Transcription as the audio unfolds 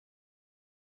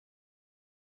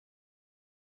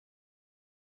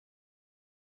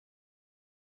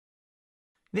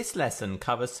This lesson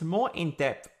covers some more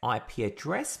in-depth IP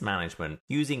address management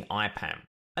using IPAM.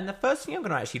 And the first thing I'm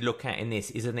going to actually look at in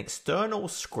this is an external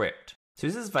script. So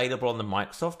this is available on the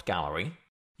Microsoft Gallery.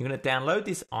 You're going to download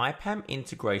this IPAM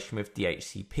integration with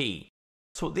DHCP.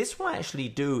 So what this will actually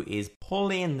do is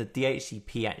pull in the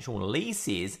DHCP actual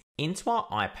leases into our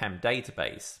IPAM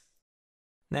database.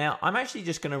 Now, I'm actually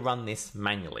just going to run this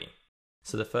manually.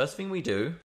 So the first thing we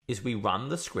do is we run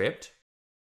the script,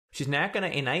 which is now going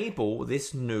to enable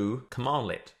this new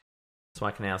commandlet. So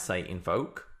I can now say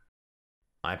invoke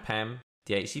IPAM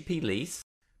DHCP lease.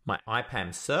 My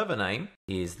IPAM server name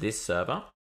is this server.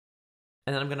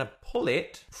 And then I'm going to pull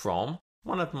it from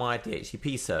one of my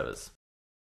DHCP servers.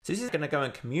 So this is going to go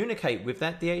and communicate with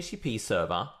that DHCP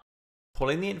server, pull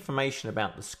in the information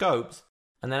about the scopes,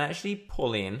 and then actually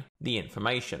pull in the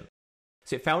information.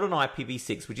 So it failed on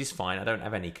IPv6, which is fine. I don't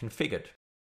have any configured.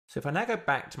 So if I now go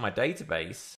back to my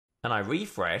database and I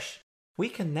refresh, we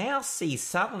can now see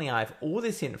suddenly I have all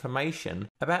this information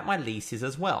about my leases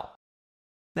as well.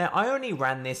 Now, I only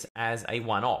ran this as a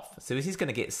one-off, so this is going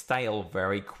to get stale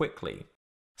very quickly.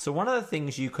 So one of the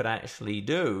things you could actually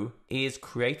do is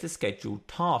create a scheduled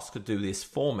task to do this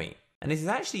for me. And this is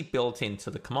actually built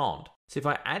into the command. So if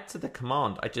I add to the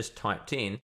command I just typed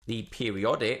in, the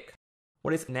periodic,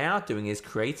 what it's now doing is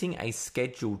creating a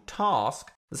scheduled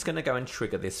task that's going to go and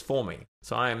trigger this for me.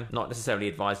 So I'm not necessarily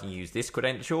advising you use this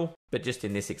credential, but just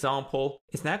in this example,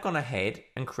 it's now gone ahead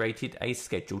and created a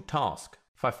scheduled task.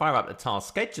 If I fire up the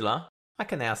task scheduler, I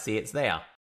can now see it's there.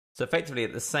 So effectively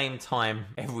at the same time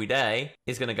every day,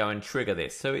 it's going to go and trigger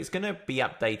this. So it's going to be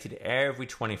updated every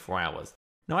 24 hours.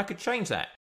 Now I could change that.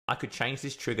 I could change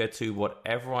this trigger to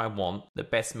whatever I want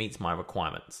that best meets my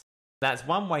requirements. That's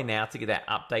one way now to get that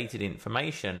updated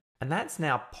information, and that's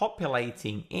now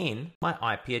populating in my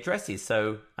IP addresses.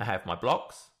 So I have my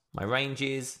blocks, my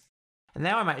ranges, and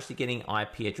now I'm actually getting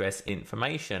IP address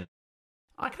information.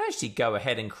 I can actually go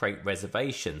ahead and create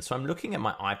reservations. So I'm looking at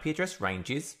my IP address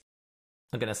ranges.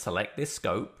 I'm going to select this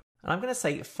scope, and I'm going to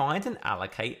say find and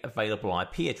allocate available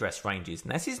IP address ranges.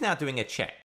 And this is now doing a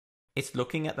check. It's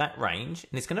looking at that range,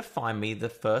 and it's going to find me the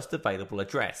first available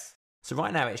address. So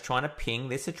right now it's trying to ping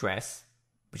this address,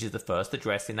 which is the first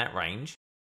address in that range.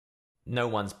 No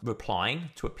one's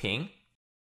replying to a ping.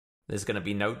 There's going to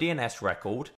be no DNS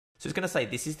record. So it's going to say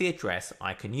this is the address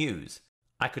I can use.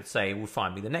 I could say, well,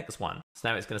 find me the next one. So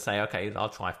now it's going to say, okay, I'll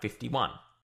try 51.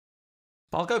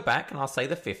 But I'll go back and I'll say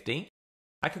the 50.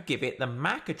 I could give it the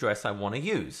MAC address I want to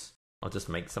use. I'll just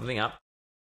make something up.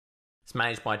 It's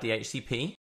managed by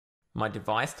DHCP. My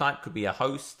device type could be a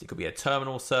host. It could be a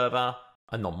terminal server,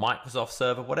 a non-Microsoft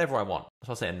server, whatever I want.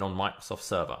 So I'll say a non-Microsoft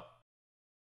server.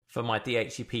 For my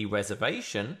DHCP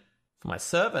reservation, for my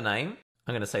server name,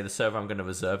 I'm going to say the server I'm going to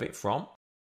reserve it from,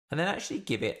 and then actually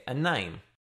give it a name.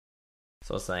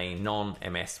 So I'll say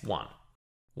non-MS1.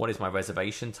 What is my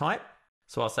reservation type?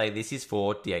 So I'll say this is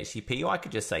for DHCP, or I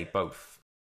could just say both.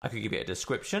 I could give it a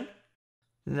description.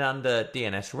 Then under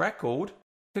DNS record,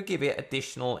 I could give it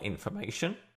additional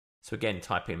information. So again,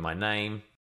 type in my name,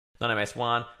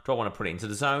 non-MS1. Do I want to put it into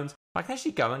the zones? I can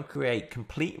actually go and create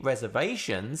complete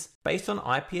reservations based on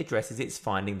IP addresses it's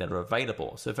finding that are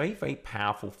available. So a very, very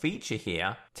powerful feature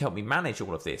here to help me manage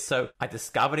all of this. So I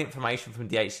discovered information from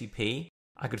DHCP.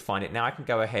 I could find it. Now I can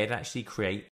go ahead and actually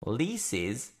create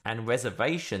leases and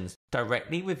reservations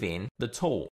directly within the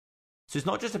tool. So it's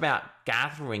not just about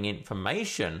gathering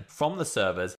information from the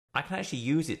servers. I can actually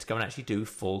use it to go and actually do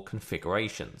full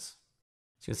configurations.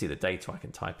 So you can see the data I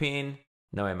can type in,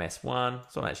 no MS1.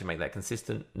 So I'll actually make that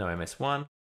consistent, no MS1.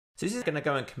 So this is going to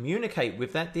go and communicate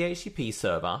with that DHCP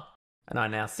server. And I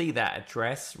now see that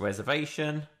address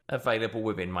reservation available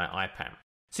within my IPAM.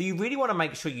 So you really want to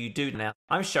make sure you do. Now,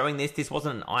 I'm showing this. This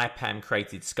wasn't an IPAM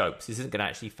created scope. So this isn't going to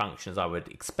actually function as I would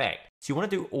expect. So you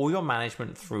want to do all your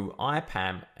management through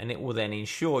IPAM, and it will then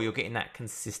ensure you're getting that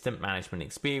consistent management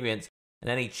experience.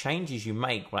 And any changes you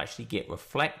make will actually get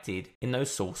reflected in those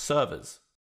source servers.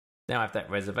 Now I have that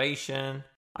reservation.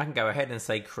 I can go ahead and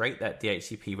say create that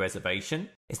DHCP reservation.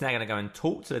 It's now going to go and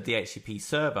talk to the DHCP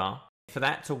server. For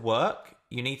that to work,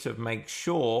 you need to make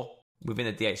sure within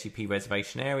the DHCP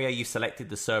reservation area, you selected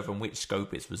the server and which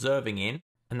scope it's reserving in.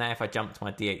 And now if I jump to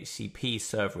my DHCP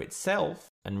server itself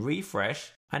and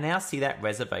refresh, I now see that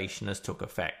reservation has took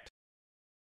effect.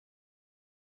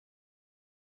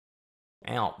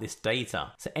 Out this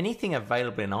data. So anything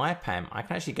available in IPAM, I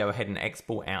can actually go ahead and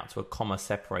export out to a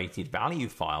comma-separated value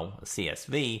file, a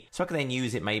CSV, so I can then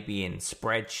use it maybe in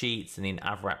spreadsheets and in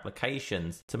other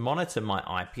applications to monitor my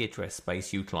IP address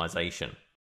space utilization.